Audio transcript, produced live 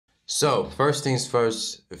So, first things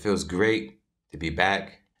first, it feels great to be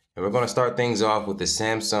back. And we're going to start things off with the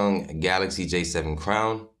Samsung Galaxy J7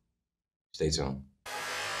 Crown. Stay tuned.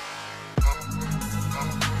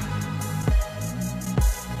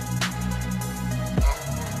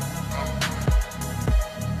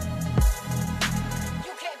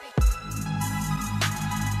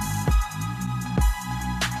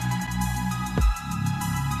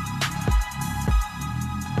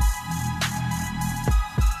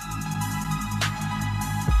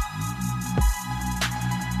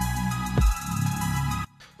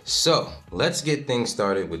 So let's get things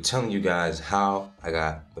started with telling you guys how I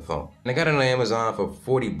got the phone. And I got it on Amazon for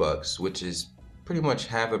 40 bucks, which is pretty much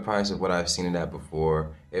half the price of what I've seen it at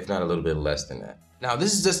before, if not a little bit less than that. Now,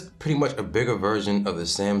 this is just pretty much a bigger version of the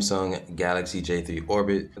Samsung Galaxy J3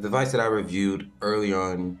 Orbit, a device that I reviewed early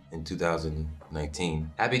on in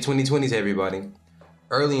 2019. Happy 2020 to everybody.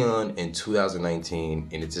 Early on in 2019,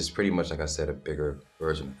 and it's just pretty much, like I said, a bigger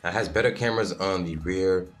version. It has better cameras on the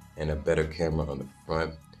rear and a better camera on the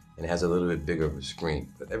front. And it has a little bit bigger of a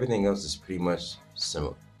screen, but everything else is pretty much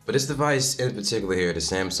similar. But this device in particular here, the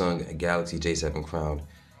Samsung Galaxy J7 Crown,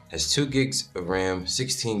 has 2 gigs of RAM,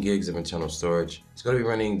 16 gigs of internal storage. It's going to be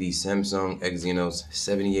running the Samsung Exynos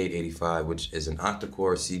 7885, which is an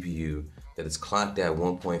octa-core CPU that is clocked at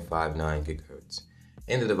 1.59 gigahertz.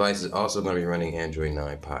 And the device is also going to be running Android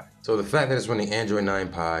 9 Pie. So the fact that it's running Android 9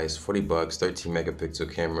 Pie is 40 bucks, 13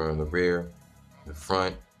 megapixel camera on the rear, the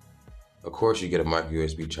front. Of course, you get a micro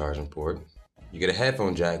USB charging port. You get a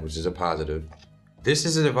headphone jack, which is a positive. This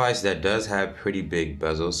is a device that does have pretty big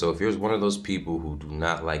bezels, so if you're one of those people who do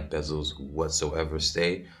not like bezels whatsoever,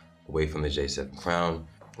 stay away from the J7 Crown.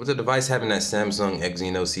 With the device having that Samsung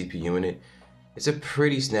Exynos CPU in it, it's a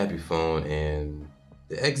pretty snappy phone, and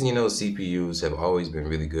the Exynos CPUs have always been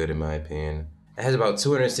really good in my opinion. It has about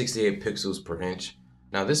 268 pixels per inch.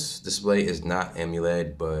 Now this display is not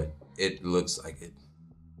AMOLED, but it looks like it.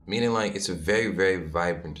 Meaning like it's a very, very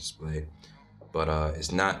vibrant display, but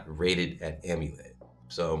it's not rated at AMOLED.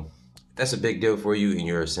 So if that's a big deal for you and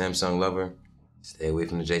you're a Samsung lover, stay away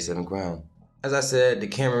from the J7 Crown. As I said, the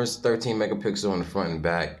camera's 13 megapixel on the front and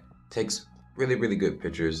back. Takes really, really good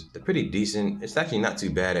pictures. They're pretty decent. It's actually not too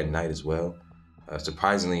bad at night as well.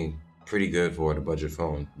 Surprisingly pretty good for the budget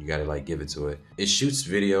phone. You gotta like give it to it. It shoots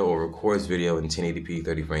video or records video in 1080p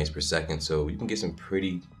 30 frames per second, so you can get some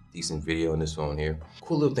pretty decent video on this phone here.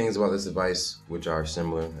 Cool little things about this device, which are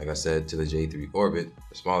similar, like I said, to the J3 Orbit,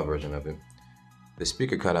 the smaller version of it. The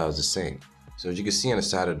speaker cutout is the same. So as you can see on the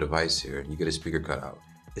side of the device here, you get a speaker cutout.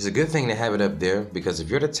 It's a good thing to have it up there because if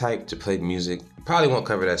you're the type to play music, you probably won't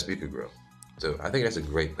cover that speaker grill. So I think that's a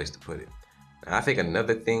great place to put it. Now, I think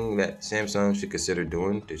another thing that Samsung should consider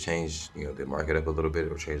doing to change, the market up a little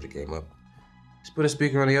bit or change the game up, is put a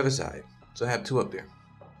speaker on the other side. So have 2 up there.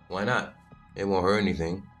 Why not? It won't hurt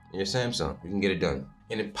anything. Your Samsung, you can get it done.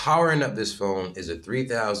 And powering up this phone is a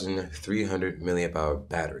 3,300 milliamp hour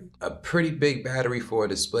battery. A pretty big battery for a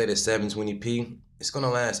display that's 720p. It's gonna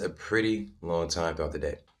last a pretty long time throughout the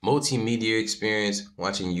day. Multimedia experience,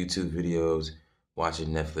 watching YouTube videos, watching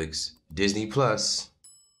Netflix, Disney Plus,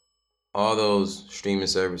 all those streaming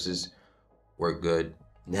services work good.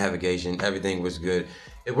 Navigation, everything was good.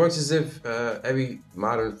 It works as if every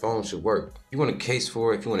modern phone should work. If you want a case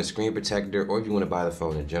for it, if you want a screen protector, or if you want to buy the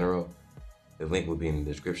phone in general, the link will be in the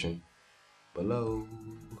description below.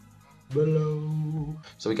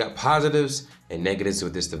 So we got positives and negatives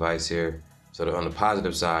with this device here. So on the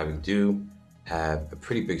positive side, we do have a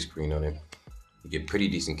pretty big screen on it. You get pretty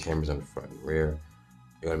decent cameras on the front and rear.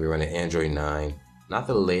 You're gonna be running Android 9. Not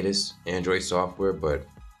the latest Android software, but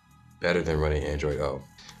better than running Android O.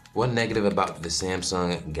 One negative about the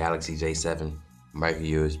Samsung Galaxy J7, micro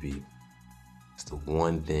USB. That's the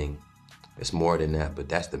one thing. It's more than that, but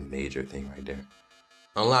that's the major thing right there.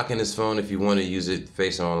 Unlocking this phone, if you want to use it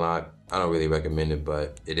face unlock, I don't really recommend it,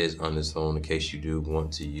 but it is on this phone in case you do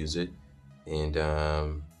want to use it. And I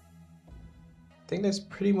think that's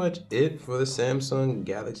pretty much it for the Samsung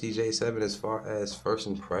Galaxy J7 as far as first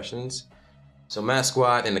impressions. So Mask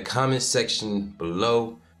Squad, in the comments section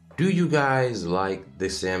below, do you guys like the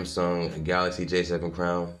Samsung Galaxy J7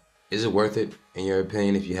 Crown? Is it worth it in your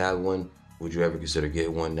opinion if you have one? Would you ever consider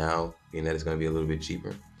getting one now, being that it's gonna be a little bit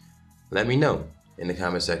cheaper? Let me know in the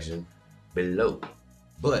comment section below.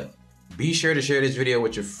 But be sure to share this video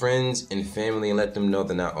with your friends and family and let them know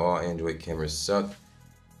that not all Android cameras suck.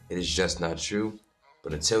 It is just not true.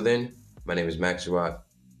 But until then, my name is Max Squad.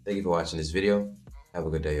 Thank you for watching this video. Have a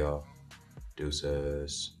good day, y'all.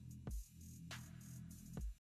 Deuces.